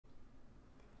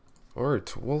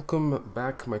Alright, welcome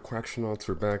back, my Quacktionauts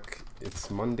are back. It's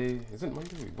Monday. Is it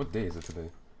Monday? What day is it today?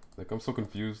 Like, I'm so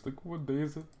confused. Like, what day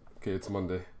is it? Okay, it's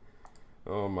Monday.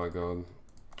 Oh my god.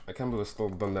 I can't believe I still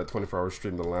done that 24-hour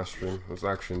stream, the last stream. It was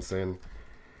actually insane.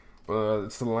 But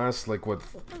it's the last, like, what,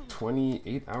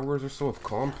 28 hours or so of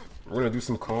comp? We're gonna do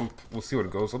some comp. We'll see what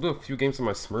it goes. I'll do a few games on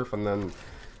my Smurf, and then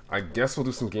I guess we'll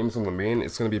do some games on the main.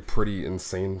 It's gonna be pretty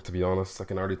insane, to be honest. I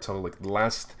can already tell, like, the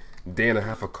last day and a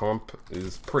half of comp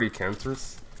is pretty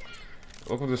cancerous.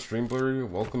 Welcome to Stream Blurry,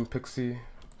 welcome Pixie,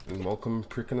 and welcome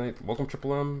Preconite, welcome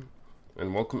Triple M,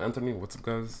 and welcome Anthony. What's up,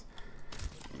 guys?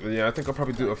 Yeah, I think I'll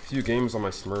probably do a few games on my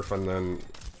Smurf, and then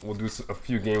we'll do a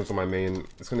few games on my main.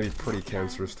 It's gonna be pretty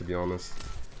cancerous, to be honest.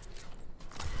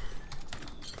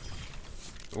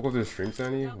 Welcome to the stream,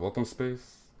 Sandy. Welcome,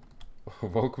 Space.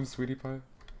 Welcome, Sweetie Pie.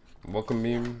 Welcome,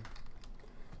 Meme.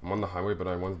 I'm on the highway, but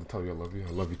I wanted to tell you I love you. I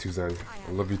love you too, Zanny.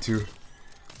 I love you too.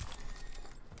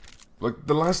 Like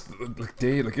the last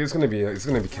day, like it's gonna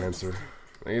be cancer.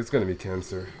 Like, it's gonna be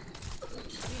cancer.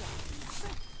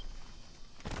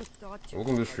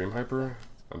 Welcome to Stream Hyper.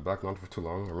 I'm back not for too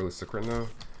long. I'm really sick right now.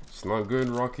 It's not good,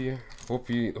 Rocky.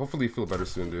 Hopefully you feel better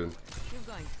soon, dude.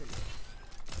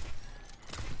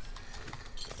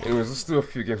 Anyways, let's do a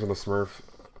few games on the Smurf.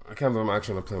 I can't believe I'm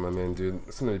actually gonna play my main, dude.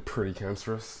 It's gonna be pretty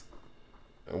cancerous.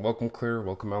 And welcome Claire,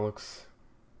 welcome Alex.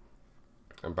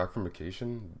 I'm back from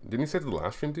vacation. Didn't you say to the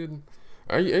last stream, dude?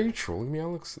 Are you trolling me,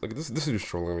 Alex? Like this dude is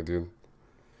trolling me, dude.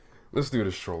 This dude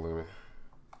is trolling me.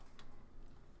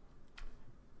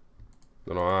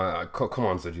 No, come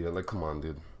on, ZG. Like, come on,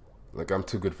 dude. Like, I'm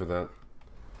too good for that.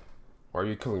 Why are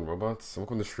you killing robots?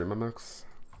 Welcome to Stream MX.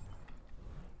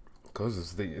 Cause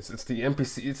it's the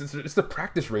NPC. It's the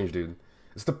practice range, dude.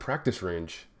 It's the practice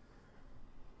range.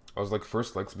 I was like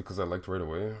first likes because I liked right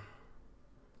away.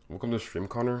 Welcome to stream,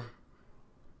 Connor.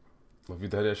 Love you,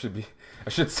 Daddy. I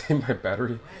should save my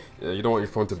battery. Yeah, you don't want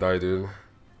your phone to die, dude.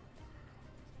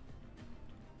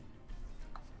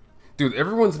 Dude,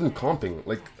 everyone's been comping.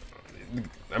 Like,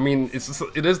 I mean,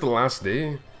 it is the last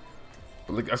day.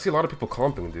 But like, I see a lot of people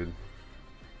comping, dude.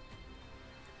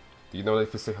 Do you know that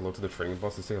if you say hello to the training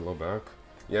boss, they say hello back?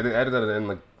 Yeah, they added that in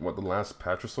like what, the last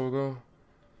patch or so ago.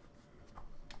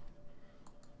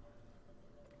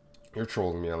 You're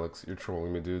trolling me, Alex. You're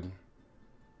trolling me, dude.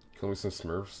 Kill me some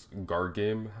Smurfs. Guard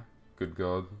game. Good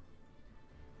God.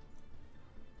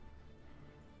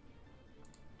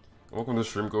 Welcome to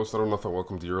Stream Ghost. I don't know if I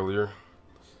welcomed you earlier.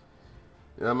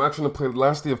 Yeah, I'm actually gonna play the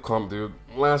last day of comp, dude.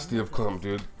 Last day of comp,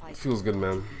 dude. It feels good,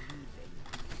 man.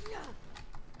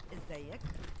 Do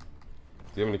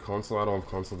you have any console? I don't have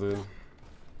console, dude.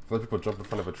 If let people jump in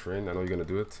front of a train, I know you're gonna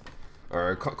do it.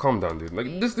 Alright, calm down, dude.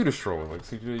 Like, this dude is trolling. Like,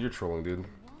 see, you're trolling, dude.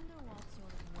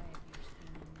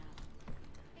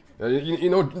 You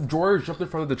know, George jumped in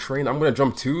front of the train. I'm gonna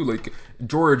jump too. Like,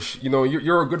 George, you know,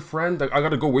 you're a good friend. Like, I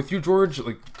gotta go with you, George.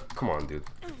 Like, come on, dude.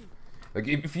 Like,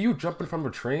 if you jump in front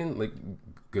of a train, like,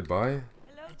 goodbye.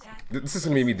 This is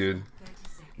gonna be me, dude.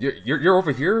 You're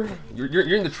over here.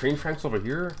 You're in the train tracks over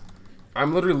here.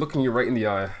 I'm literally looking you right in the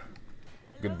eye.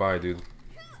 Goodbye, dude.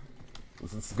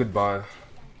 This is goodbye.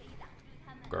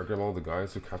 Guard all the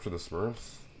guys who captured the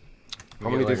Smurfs. How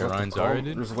many days left of comp?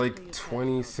 There's like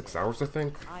 26 hours, I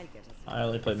think. I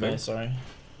only play May, sorry.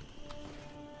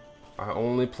 I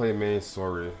only play May,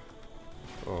 sorry.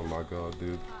 Oh my god,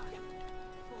 dude.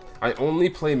 I only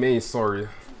play May, sorry.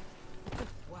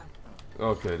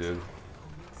 Okay, dude.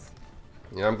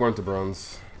 Yeah, I'm going to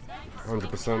bronze.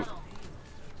 100%.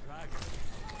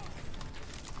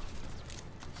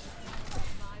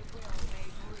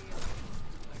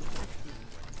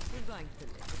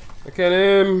 Look at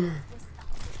him.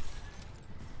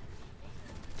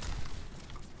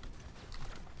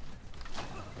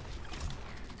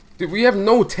 Dude, we have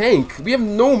no tank. We have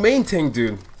no main tank,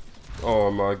 dude.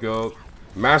 Oh my god.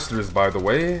 Masters, by the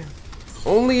way.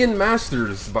 Only in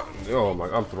Masters. But oh my,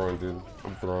 I'm throwing, dude.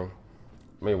 I'm throwing.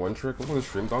 May one trick. Look at the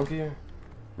stream donkey.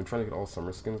 Been trying to get all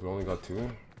summer skins, but only got 2.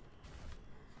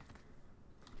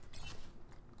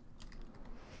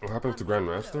 What happened to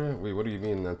Grandmaster? Wait, what do you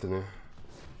mean, Anthony?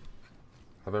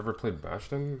 Have I ever played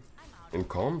Bastion? In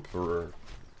comp? Or...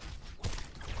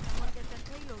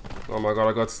 Oh my god,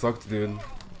 I got sucked, dude.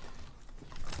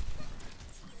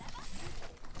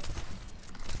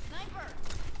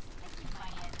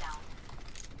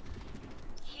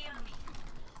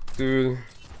 Dude.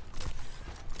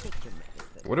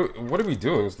 What are we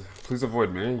doing? Please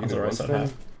avoid me. You know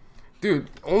what? Dude,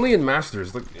 only in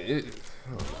Masters. Like, oh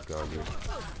my god, dude.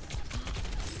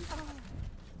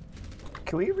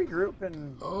 Can we regroup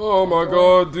and... Oh my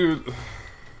god, dude.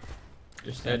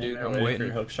 You're standing there I'm waiting for waiting.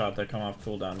 your hook shot to come off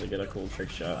cooldown to get a cool trick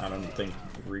shot. I don't think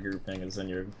regrouping is in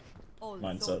your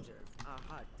mindset.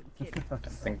 I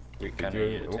think we kind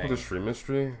Dude, of look at the stream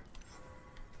history.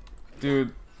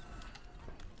 Dude,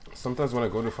 sometimes when I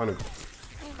go to find a...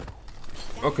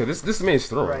 Okay, this May's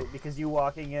throwing. Right, because you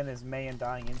walking in is May and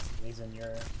dying instantly is in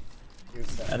your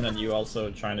set. And then you also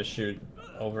trying to shoot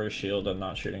over a shield and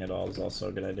not shooting at all is also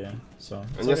a good idea. So.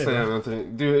 And yes, I am, Anthony.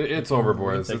 Dude, it's over,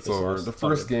 boys. take It's this over. loss. The It's all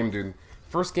first good. game, dude.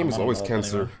 First game I'm is on always hold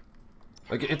cancer. anyway.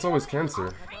 Like, it's always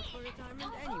cancer.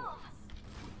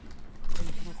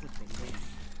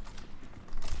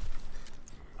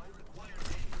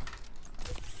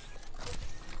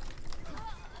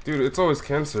 Dude, it's always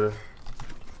cancer.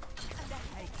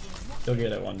 You'll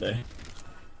get it one day.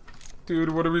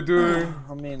 Dude, what are we doing?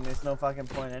 I mean, there's no fucking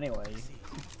point anyway.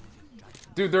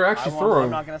 Dude, they're actually I'm throwing.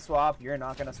 not gonna swap. You're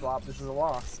not gonna swap. This is a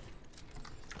loss.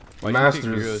 Why do you pick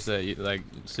Masters. heroes that, like,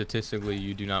 statistically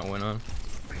you do not win on?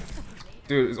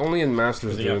 Dude, it's only in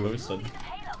Masters, Because he got dude. boosted.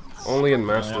 Only in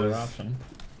Only other Masters. option.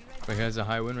 Like, he has a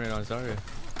high win rate on Zarya.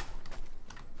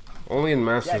 Only in Yeah,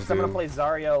 Masters, 'cause I'm gonna dude. play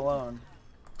Zarya alone.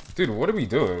 Dude, what are we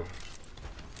doing?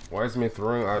 Why is me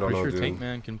throwing? I don't Pretty know, sure dude.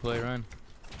 TankMan can play Ryan.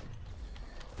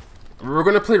 We're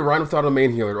gonna play Ryan without a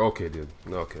main healer. Okay, dude.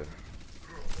 Okay.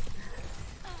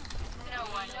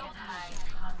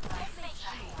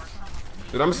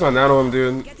 Dude, I'm just gonna nano him,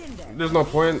 dude. There's no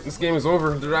point. This game is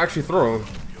over. They're actually throwing.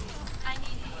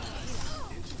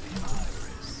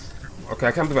 Okay,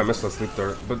 I can't believe I missed that sleep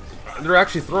dart, but they're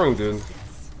actually throwing, dude.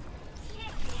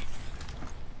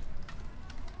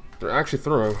 They're actually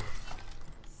throwing.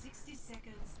 60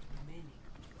 seconds remaining.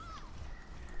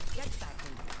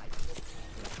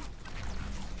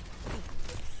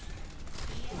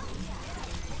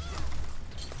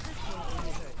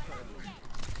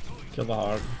 Kill the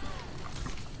hog.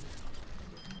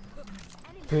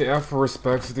 Pay F for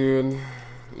respects, dude.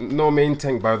 No main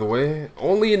tank, by the way.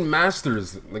 Only in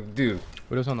Masters. Like, dude.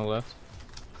 Widow's on the left.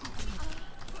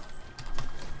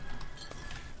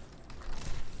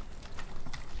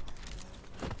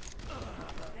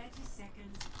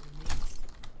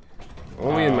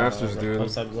 Only in Masters, dude.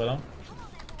 Left side Widow.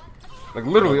 Like,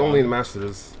 literally only in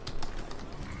Masters.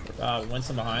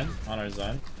 Winston behind on our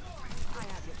Zen.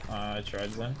 I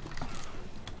tried Zen.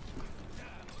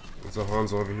 There's a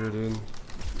Hanzo over here, dude.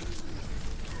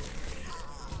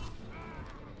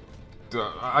 Dude,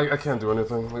 I can't do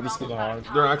anything. Like, this game,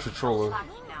 they're actually trolling.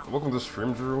 Welcome to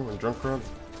stream, Drew and Junkrat.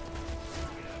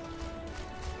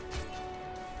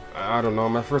 I don't know.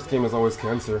 My first game is always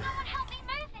cancer.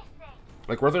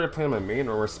 Like, whether I play on my main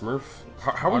or a Smurf,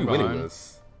 how are we winning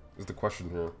this? Is the question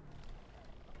here.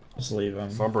 Just leave him.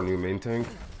 Sombra new main tank.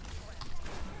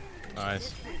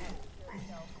 Nice.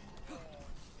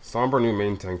 Sombra new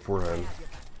main tank forehead.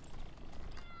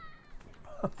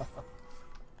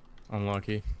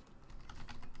 Unlucky.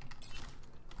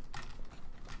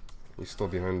 He's still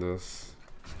behind us.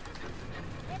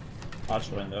 Watch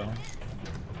window.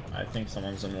 I think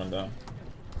someone's in window.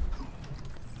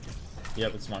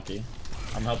 Yep, it's Monkey.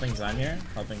 I'm helping Zen here.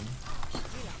 Helping.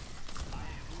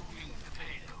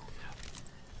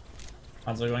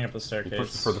 Hanzo going up the He staircase.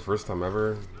 pushed it for the first time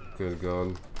ever. Good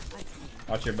god.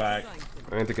 Watch your back.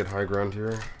 I need to get high ground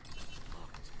here.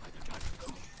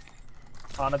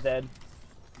 Ana dead.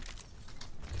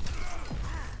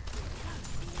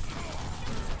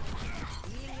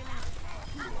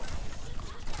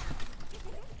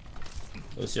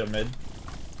 Lucio mid.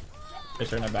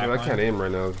 Fish in a back Dude, I line. can't aim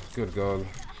right now. Good god.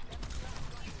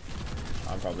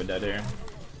 I'm probably dead here.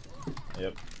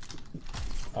 Yep.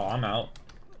 Oh, I'm out.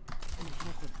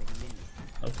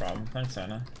 No problem. Thanks,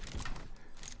 Anna.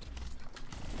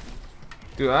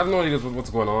 Dude, I have no idea what's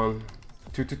going on.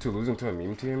 2-2-2 losing to a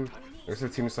meme team. I guess their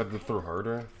team decided to throw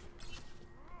harder.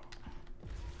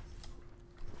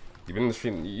 Even in the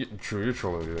stream, true, you're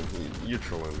trolling, dude. You're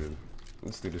trolling, dude.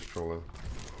 This dude is trolling.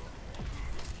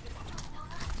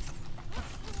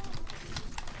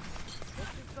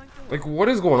 Like, what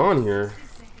is going on here?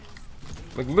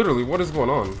 Like, literally, what is going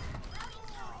on?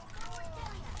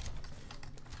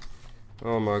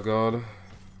 Oh my god.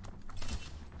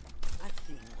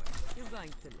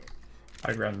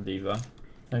 High ground Diva.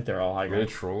 I think they're all high Are they ground.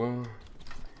 trolling?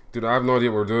 Dude, I have no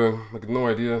idea what we're doing. Like, no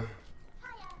idea.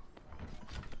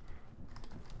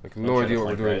 Like, no try idea to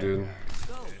what we're flank doing, right. dude.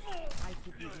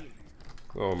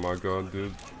 Oh my god,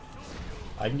 dude.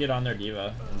 I can get on their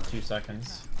Diva in 2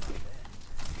 seconds.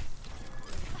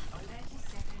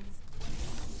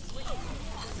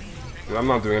 Dude, I'm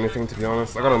not doing anything, to be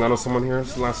honest. I gotta nano someone here.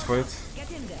 It's the last fight.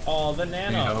 Oh, the Need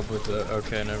nano! help with the.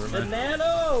 Okay, never The mind.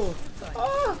 nano!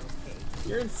 Oh!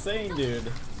 You're insane,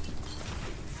 dude.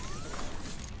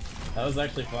 That was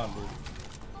actually fun,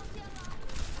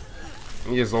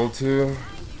 dude. He is old too.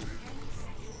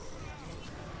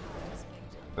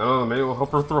 I don't know, maybe we'll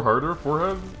help her throw harder.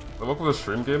 Forehead. Welcome to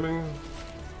Stream Gaming.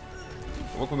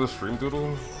 Welcome to Stream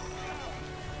Doodle.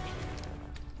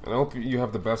 And I hope you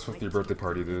have the best with your birthday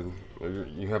party, dude.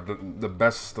 You have the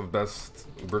best of best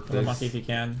birthdays. The monkey if you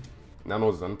can.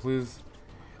 Nano Zen, please.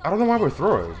 I don't know why we're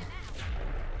throwing.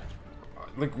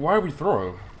 Like, why are we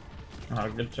throwing? Oh,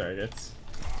 good targets.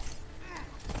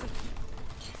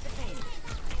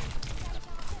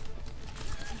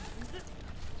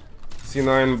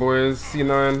 C9, boys.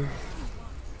 C9.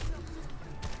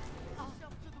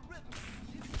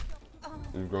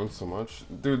 You've grown so much.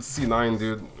 Dude, C9,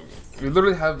 dude. We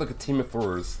literally have like a team of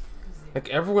throwers. Like,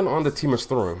 everyone on the team is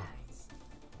throwing.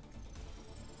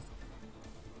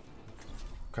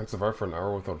 Can't survive for an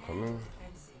hour without coming.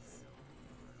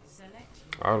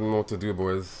 I don't know what to do,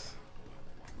 boys.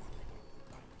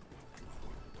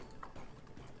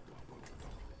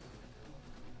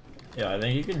 Yeah, I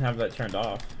think you can have that turned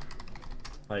off.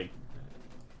 Like,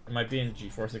 it might be in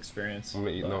GeForce Experience. I'm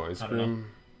gonna eat no ice cream.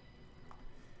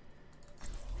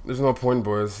 There's no point,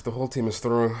 boys. The whole team is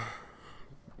throwing.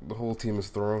 The whole team is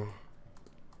throwing.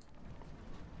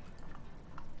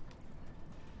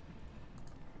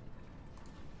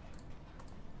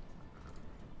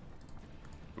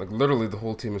 Like, literally, the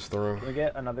whole team is throwing. Can we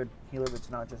get another healer that's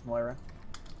not just Moira?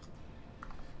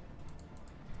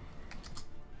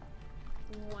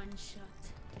 One shot,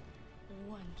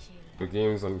 one kill. The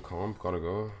game's on comp, gotta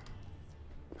go.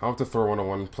 How to throw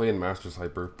 101, play in Masters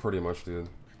Hyper, pretty much, dude.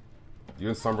 You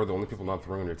and Summer are the only people not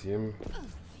throwing on your team.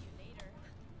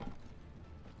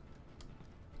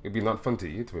 It'd be not fun to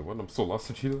eat. Wait, what? I'm so lost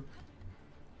to Cheetah.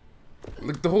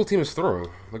 Like, the whole team is throwing.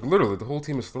 Like, literally, the whole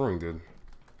team is throwing, dude.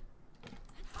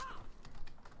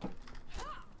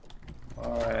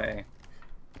 Alright.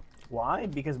 Why?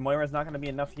 Because Moira's not going to be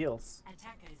enough heals.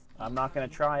 I'm not going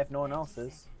to try if no one else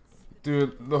is.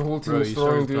 Dude, the whole team Bro, is you throwing,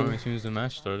 started throwing dude. as soon as the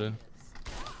match started.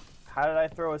 How did I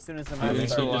throw as soon as the You match think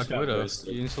so? started? insta-locked got Widow.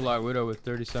 boosted. You insta-locked Widow with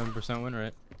 37% win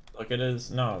rate. Look at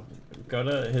his, no, go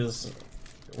to his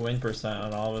win percent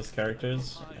on all of his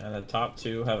characters, and the top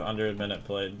two have under a minute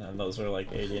played, and those are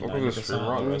like 80 and Look at this 90%, stream and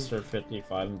rotten. the rest are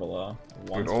 55 and below.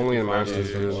 One's only in 55, Masters,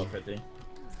 the other's below dude. 50.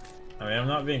 I mean, I'm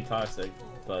not being toxic,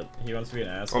 but he wants to be an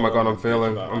asshole. Oh my god, I'm and bitch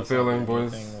failing. about I'm us not failing, doing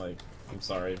boys. anything. Like, I'm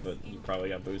sorry, but you probably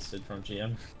got boosted from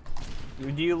GM.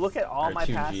 Do you look at all Or my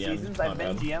two past GM, seasons? not I've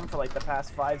been bad. GM for like the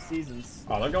past 5 seasons.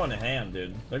 Oh, they're going to hand,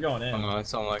 dude. They're going in. Oh no,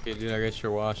 that's unlucky, dude. I guess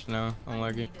you're washed now.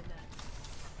 Unlucky.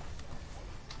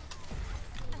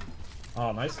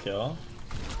 Oh, nice kill.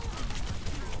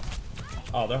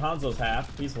 Oh, their Hanzo's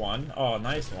half. He's one. Oh,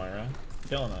 nice, Moira.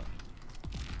 Killing it.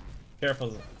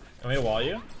 Careful. Can we wall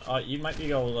you? Oh, you might be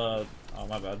go. Oh,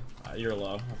 my bad. You're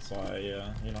low. That's why,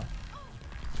 you know.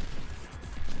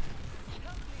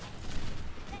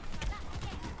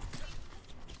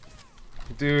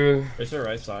 Dude, It's your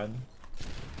right side.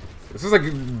 this is like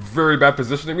very bad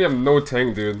positioning. We have no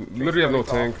tank, dude. Literally have no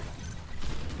tank.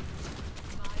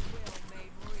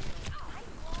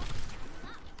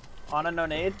 On a no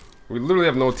nade? We literally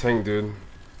have no tank, dude.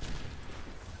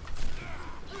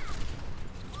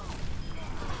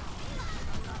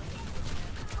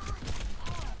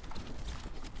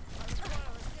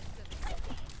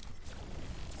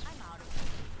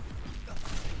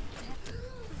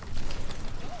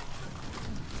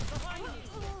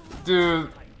 Dude.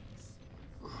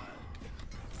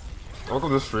 Welcome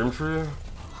to stream tree.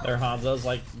 Their Hanzo's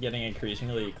like getting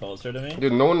increasingly closer to me.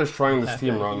 Dude, no one is trying this Half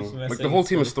team your run. team's Like, the missing, whole it's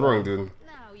team is pretty throwing, fun.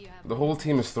 dude. The whole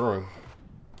team is throwing.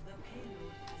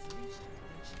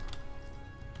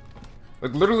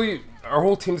 Like, literally, our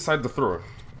whole team decided to throw.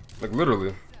 Like,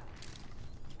 literally.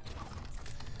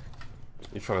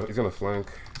 He's gonna flank.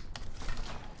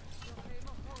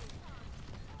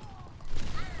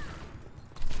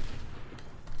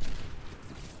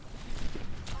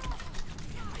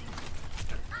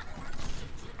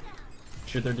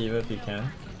 Shoot their diva if you can.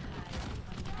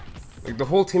 Like, the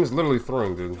whole team is literally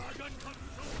throwing, dude.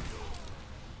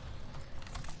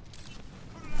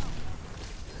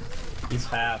 He's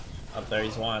half. Up there,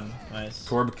 he's one. Nice.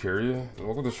 Torb carry.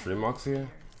 Welcome to stream, Moxie.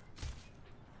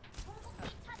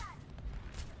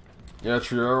 Yeah,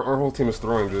 true. Our whole team is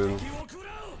throwing, dude.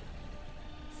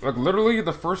 Like, literally,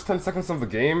 the first 10 seconds of the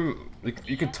game,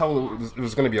 you could tell it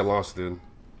was gonna be a loss, dude.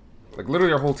 Like,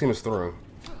 literally, our whole team is throwing.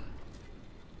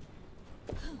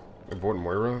 Abort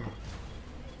Moira.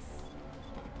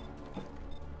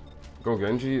 Go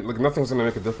Genji. Like, nothing's gonna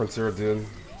make a difference here, dude.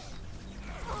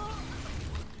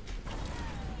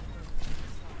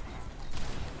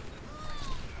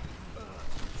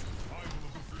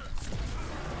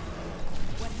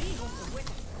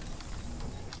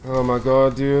 Oh my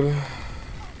god, dude.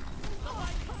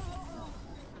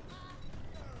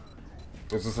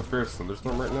 Is this a fair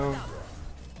thunderstorm right now?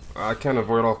 I can't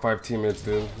avoid all 5 teammates,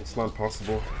 dude. It's not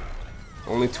possible.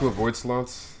 Only 2 avoid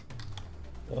slots.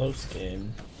 Close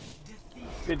game.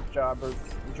 Good job, bro.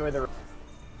 Enjoy the.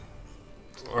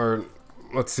 Alright,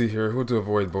 let's see here. Who to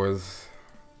avoid, boys?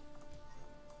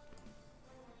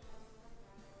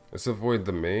 Let's avoid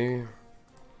the Mei.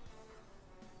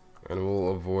 And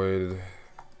we'll avoid...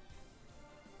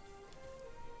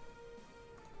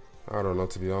 I don't know,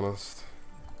 to be honest.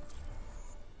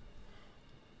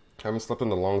 I haven't slept in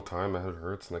a long time. My head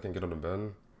hurts and I can't get out of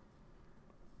bed.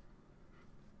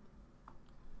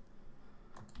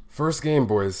 First game,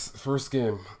 boys. First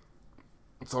game.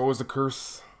 It's always a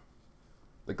curse.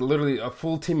 Like, literally, a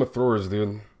full team of throwers,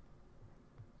 dude.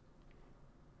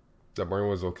 That Mario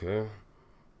was okay.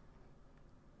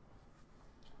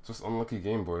 It's just unlucky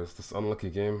game, boys. This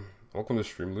unlucky game. Welcome to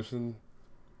stream, Lucian.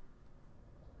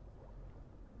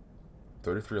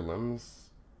 33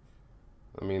 limbs.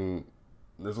 I mean,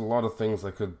 there's a lot of things I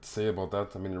could say about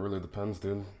that. I mean, it really depends,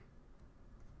 dude.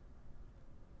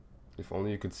 If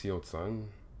only you could see outside.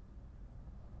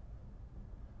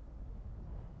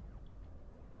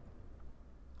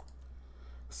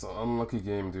 It's an unlucky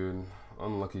game, dude.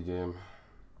 Unlucky game.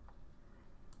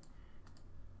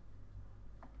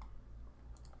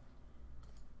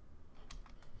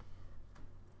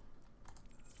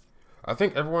 I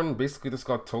think everyone basically just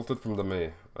got tilted from the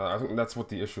Mei. I think that's what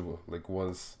the issue like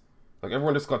was. Like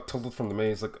everyone just got tilted from the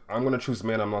Mei. It's like, I'm gonna choose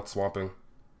Mei, I'm not swapping.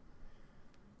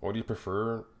 What do you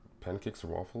prefer? Pancakes or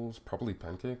waffles? Probably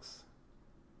pancakes.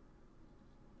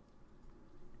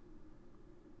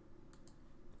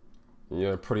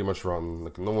 Yeah, pretty much rotten.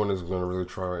 Like no one is gonna really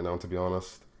try right now, to be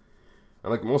honest.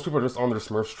 And like most people are just on their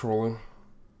Smurfs trolling.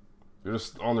 They're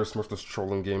just on their Smurfs just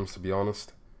trolling games, to be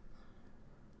honest.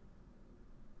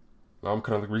 Now I'm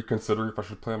kind of like reconsidering if I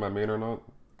should play on my main or not.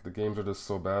 The games are just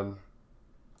so bad.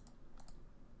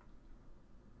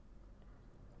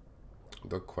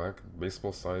 Duck quack,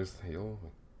 baseball-sized hail.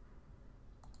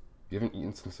 You haven't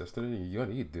eaten since yesterday? You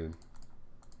gotta eat, dude.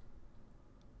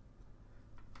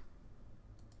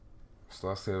 It's the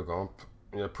last day of Gomp.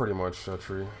 Yeah, pretty much,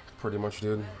 Tree. Pretty much,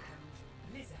 dude.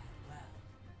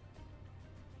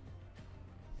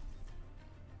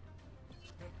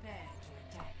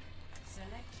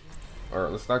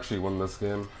 Alright, let's actually win this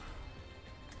game.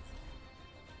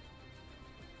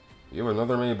 You have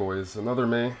another Mei, boys. Another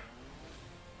Mei.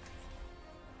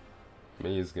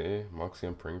 Mei is gay. Moxie,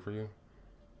 I'm praying for you.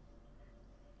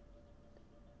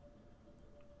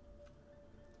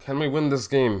 Can we win this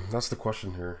game? That's the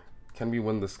question here. Can we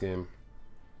win this game?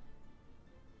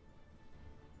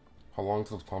 How long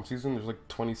till the comp season? There's like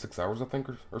 26 hours, I think,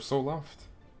 or so left.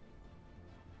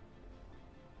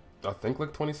 I think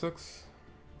like 26.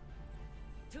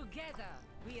 Together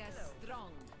we are strong.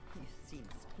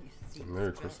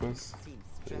 Merry Christmas.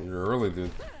 Yeah, you're early, dude.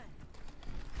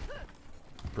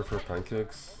 You prefer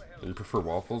pancakes? You prefer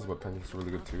waffles, but pancakes are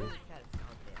really good too.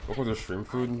 What was their stream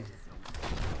food?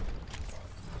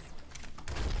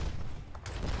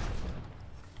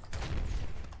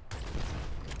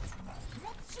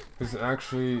 This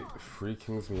actually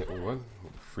freaking me out. What?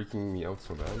 Freaking me out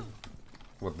so bad?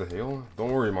 What the hell?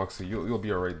 Don't worry, Moxie. You'll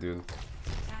be alright, dude.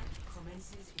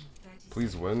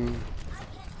 Please win.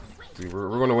 Dude, we're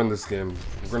gonna win this game.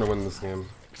 We're gonna win this game.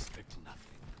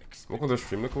 Welcome to the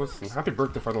stream, Nicholas. And happy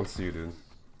birthday if I don't see you, dude.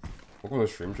 Welcome to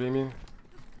the stream, Jamie.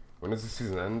 When does the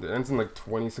season end? It ends in like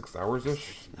 26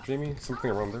 hours-ish, Jamie?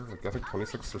 Something around there. Like, I think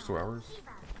 26 or so hours.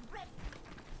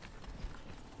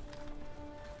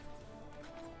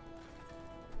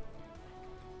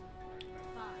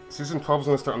 Season 12 is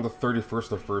gonna start on the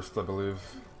 31st of 1st, I believe.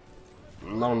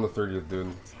 Not on the 30th,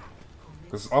 dude.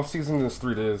 Because off-season is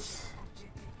 3 days.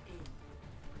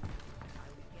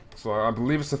 So I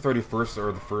believe it's the 31st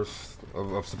or the 1st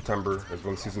of September is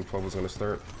when Season 12 is going to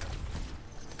start.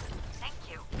 Thank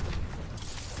you.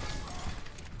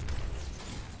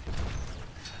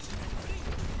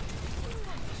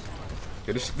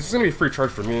 Yeah, this is going to be a free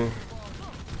charge for me.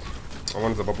 I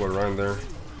wanted to bubble around there.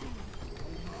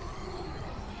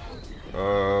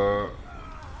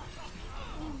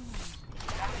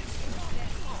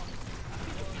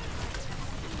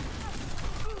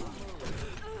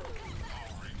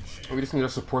 We just need our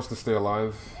supports to stay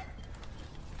alive.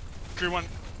 Tree one.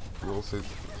 We'll see.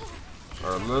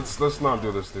 Alright, let's not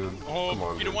do this, dude. Oh, come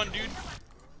on, dude. one, dude.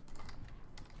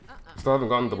 Still haven't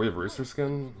gotten the Wave Racer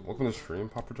skin. Welcome to the stream,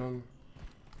 Papa John.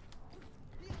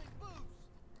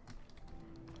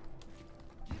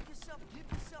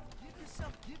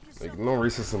 Like, no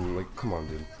racism. Like, come on,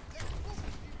 dude.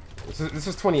 This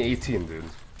is 2018, dude.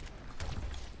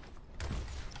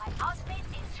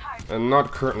 And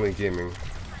not currently gaming.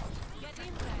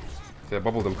 Yeah, I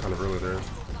bubbled him kind of early there.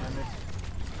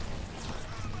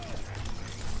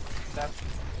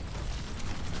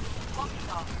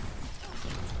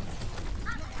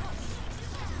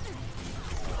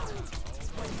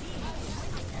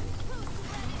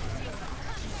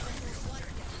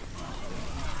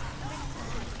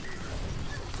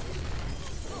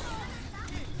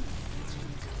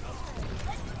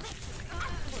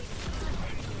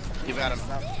 You got him.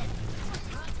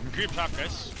 Creep top,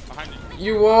 guys. Behind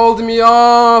you. You walled me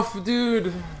off,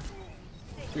 dude.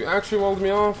 You actually walled me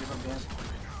off.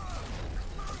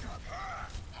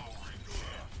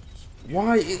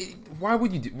 Why? Why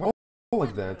would you do wall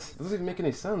like that? It doesn't even make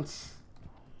any sense.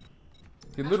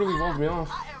 He literally walled me off.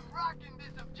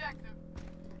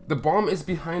 The bomb is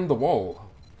behind the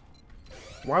wall.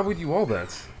 Why would you wall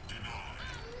that?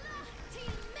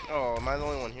 Oh, am I the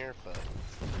only one here? But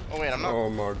oh wait, I'm not. Oh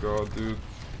my god, dude.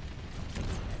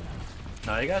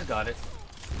 No, you guys got it.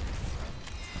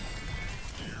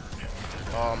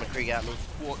 Oh, McCree got me.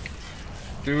 Fuck.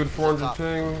 Dude, 400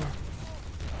 ping.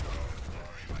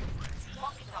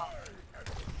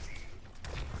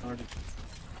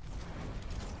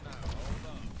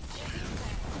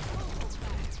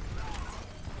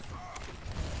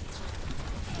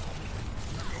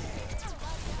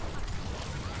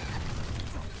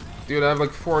 Dude, I have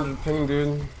like 400 ping,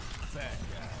 dude.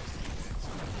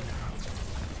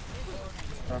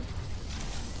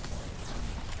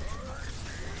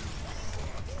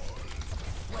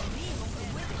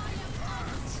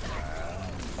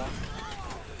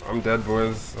 I'm dead,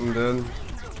 boys. I'm dead.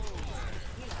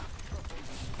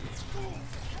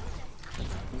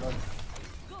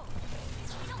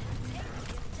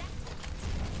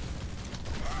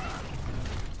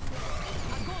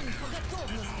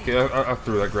 Yeah, I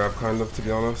threw that grab kind of, to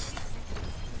be honest.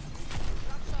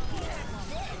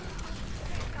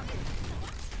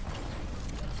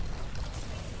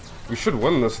 We should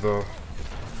win this though.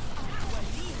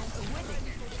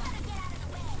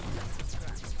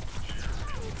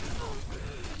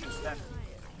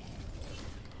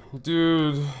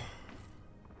 Dude.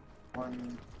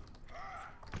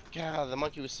 God, the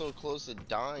monkey was so close to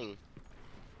dying.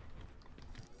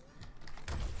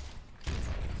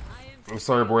 I'm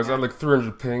sorry, boys. I had like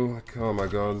 300 ping. Like, oh my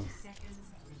god. This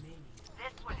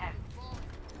will help.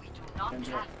 We do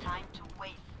not have time to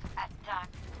waste. Attack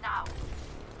now.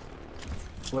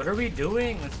 What are we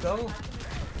doing? Let's go.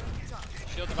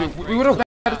 Dude, we would have.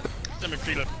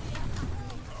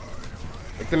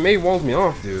 Like the May walled me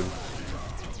off, dude.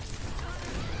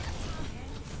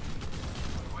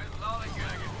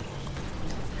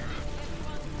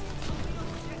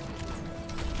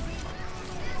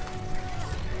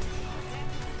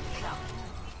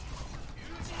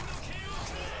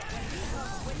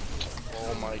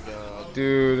 Oh my god.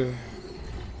 Dude.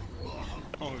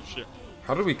 Oh shit.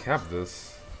 How did we cap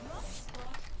this?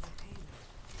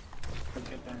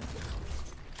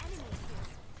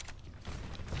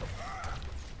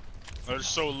 They're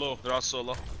so low. They're all so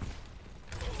low.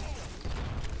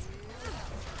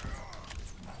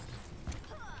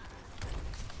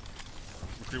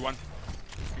 McCree one.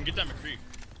 You can get that McCree.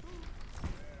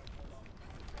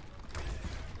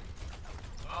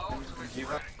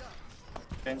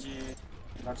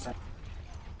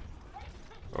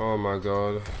 Oh my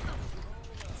god.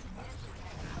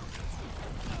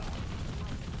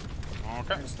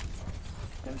 Okay.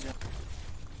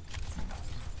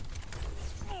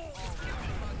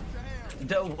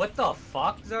 What the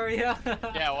fuck, Zarya?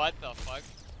 Yeah, what the fuck?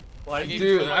 Why did you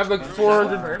Dude, I have like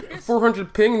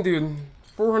 400 ping, dude.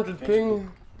 400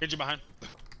 ping. Get you behind.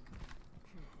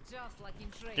 Just like in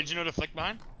trade. Did you know the flick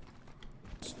behind?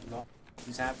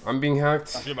 I'm being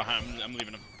hacked. You're behind. I'm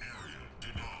leaving him.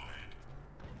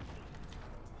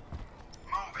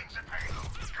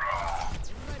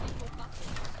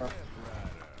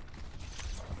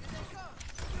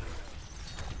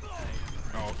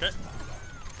 Okay.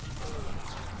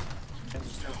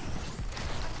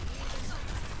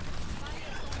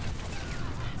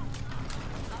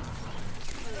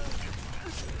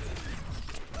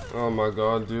 Oh my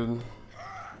god, dude.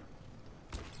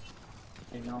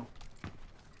 You know.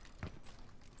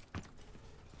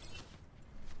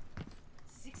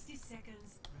 60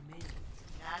 seconds remaining.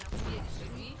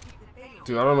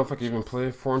 Dude, I don't know if I can even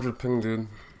play. 400 ping, dude.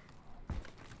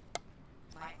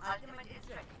 My ultimate is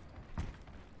ready.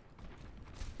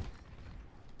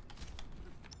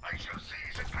 I shall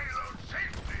seize a payload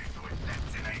safely to its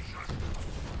destination.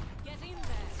 Get in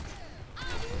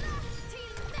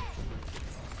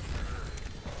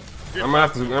there. your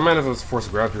I might have to force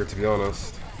grab here, to be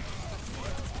honest.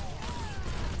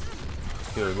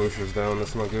 Here, Lucia's down.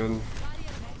 That's not good.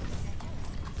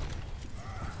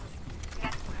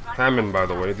 Hammond, by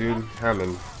the way, dude.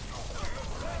 Hammond.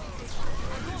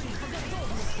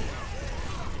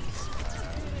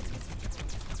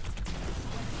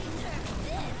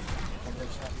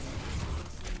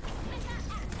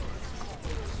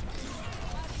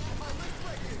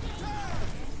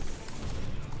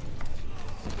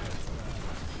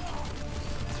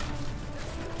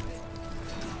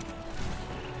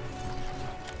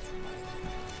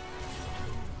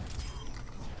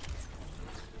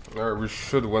 Alright, we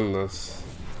should win this.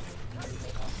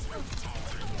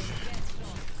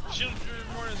 Shield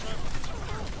more as well.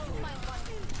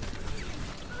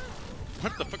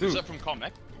 What the fuck Dude, is that from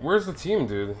Comic? Where's the team,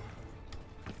 dude?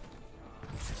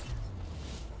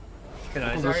 Can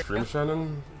Welcome to stream,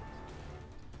 Shannon.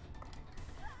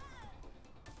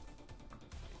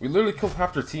 We literally killed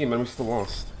half their team and we still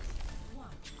lost.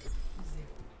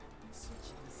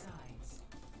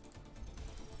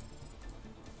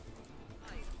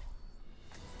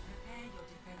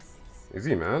 Is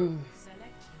he mad?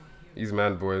 He's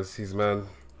mad, boys. He's mad.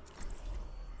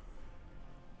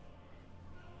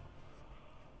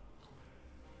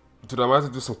 Dude, I might have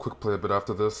to do some quick play a bit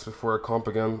after this before I comp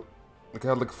again. Like, I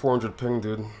had like 400 ping,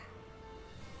 dude.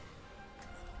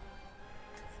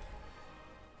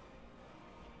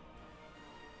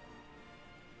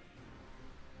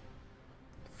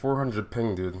 $400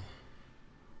 ping, dude.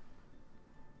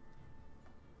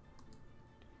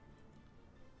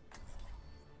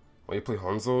 Why you play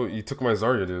Hanzo? You took my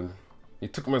Zarya, dude. You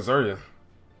took my Zarya.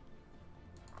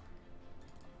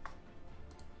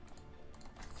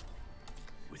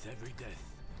 With every death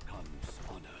comes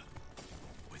honor.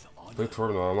 With honor. Play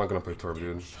Torb? No, I'm not gonna play Torb,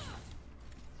 dude.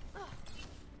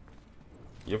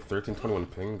 You have 1321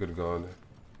 ping? Good god.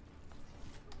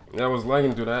 Yeah, I was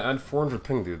lagging, dude. I had 400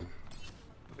 ping, dude.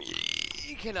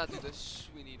 You cannot do this.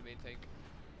 We need main tank.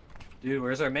 Dude,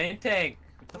 where's our main tank?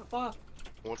 What the fuck?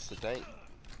 What's the tank?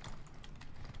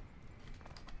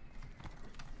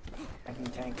 I can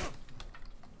tank.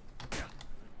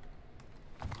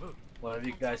 One of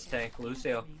you guys tank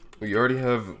Lucio. We already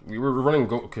have. We were running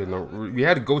goat. Okay, no, we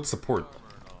had goat support.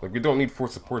 Like, we don't need 4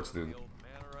 supports, dude.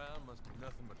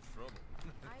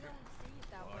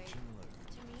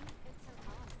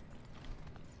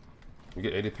 We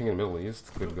get 80 ping in Middle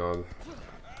East. Good god.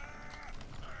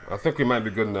 I think we might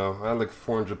be good now. I had like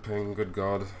 400 ping. Good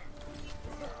god.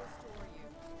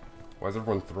 Why is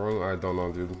everyone throwing? I don't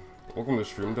know, dude. Welcome to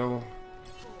stream, Devil.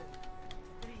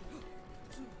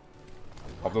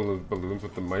 Pop on those balloons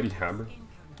with the mighty hammer.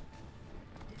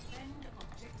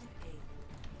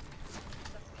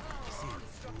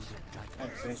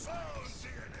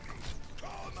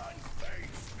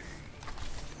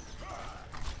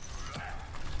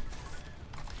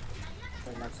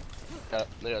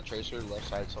 They got Tracer left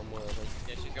side somewhere, I think.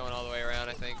 Yeah, she's going all the way around,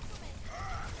 I think.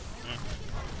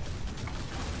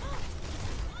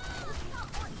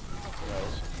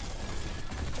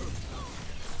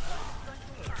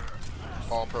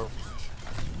 All pro.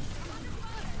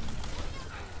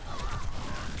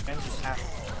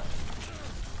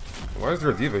 Why is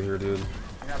there a diva here, dude?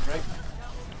 I got break.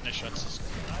 Nice shots.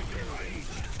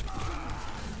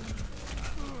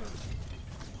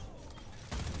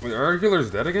 Wait, are our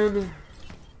healers dead again?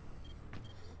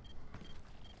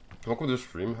 Welcome to the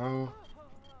stream, how?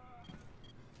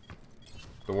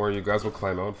 Don't worry, you guys will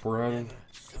climb out for him.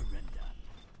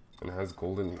 And it has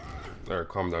golden. Alright,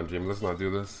 calm down, Jimmy. Let's not do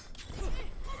this.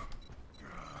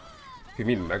 You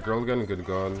meet Mech Girl again? Good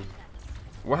god.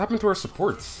 What happened to our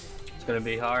supports? It's gonna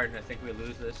be hard. I think we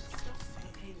lose this.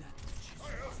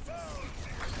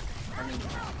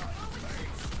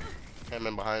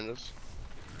 Hammond behind us.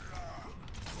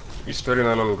 He's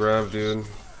 39 on grab, dude.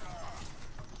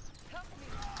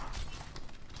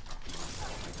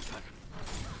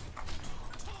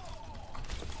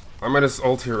 I might just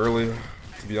ult here early,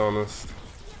 to be honest.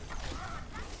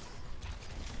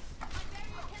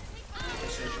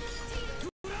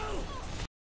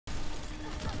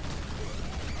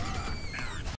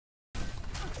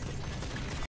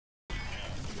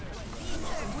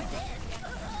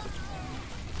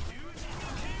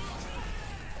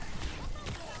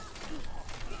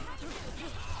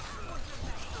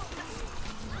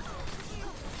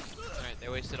 Alright, they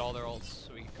wasted all their ults,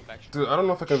 so we can come back. Dude, I don't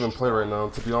know if I can even play right now,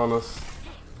 to be honest.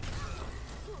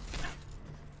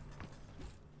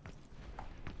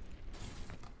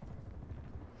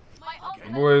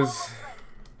 Boys.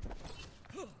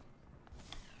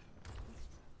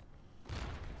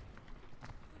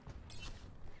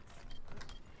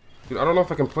 Dude, I don't know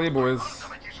if I can play, boys.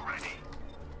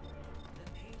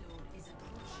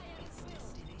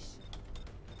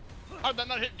 How'd that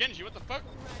not hit Genji? What the fuck?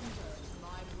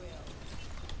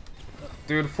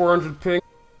 Dude, 400 ping.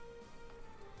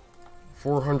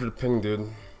 400 ping, dude.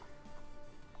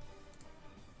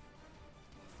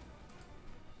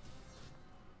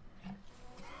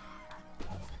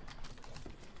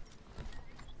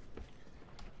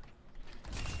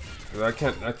 I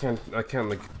can't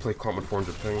like play comp with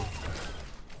 400 ping.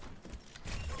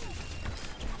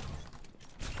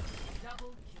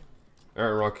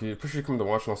 Alright, Rocky, appreciate you coming to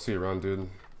watch and I'll see you around, dude.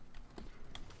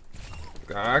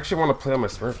 I actually want to play on my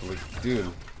Smurf, but like, dude.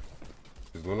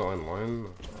 Is Luna online?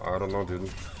 I don't know, dude.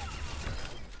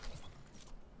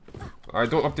 I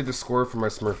don't update the score for my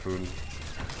Smurf food.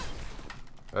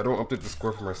 I don't update the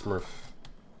score for my Smurf.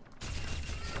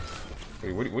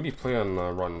 Wait, what do you play on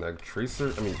Rotten Egg?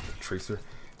 Tracer? I mean, Tracer.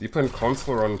 Do you play on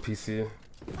console or on PC?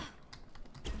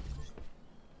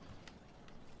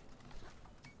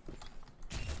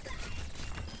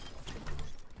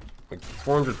 Like,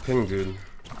 400 ping, dude.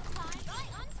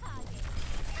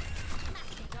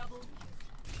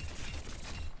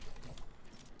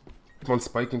 Keep on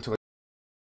spiking to like...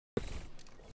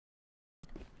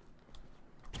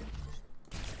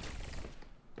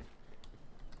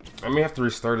 I may have to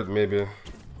restart it, maybe.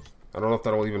 I don't know if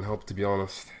that'll even help, to be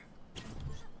honest.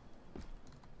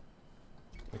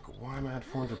 Like, why am I at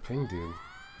 400 ping, dude?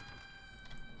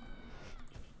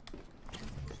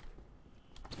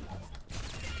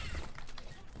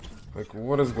 Like,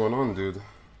 what is going on, dude?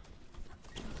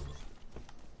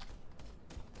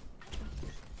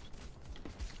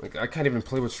 Like, I can't even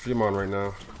play with stream on right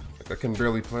now. Like, I can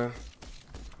barely play.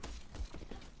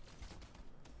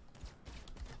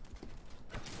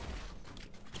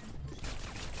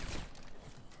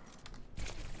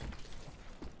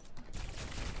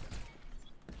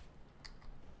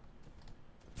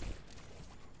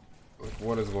 Like,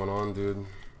 what is going on, dude?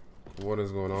 What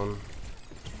is going on?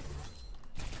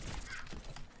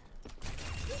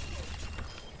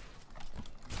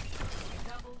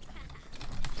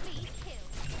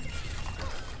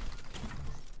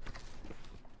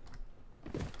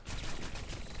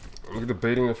 I'm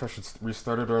debating if I should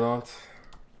restart it or not.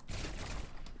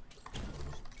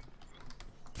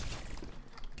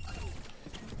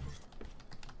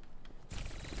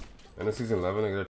 And it's season 11, I gotta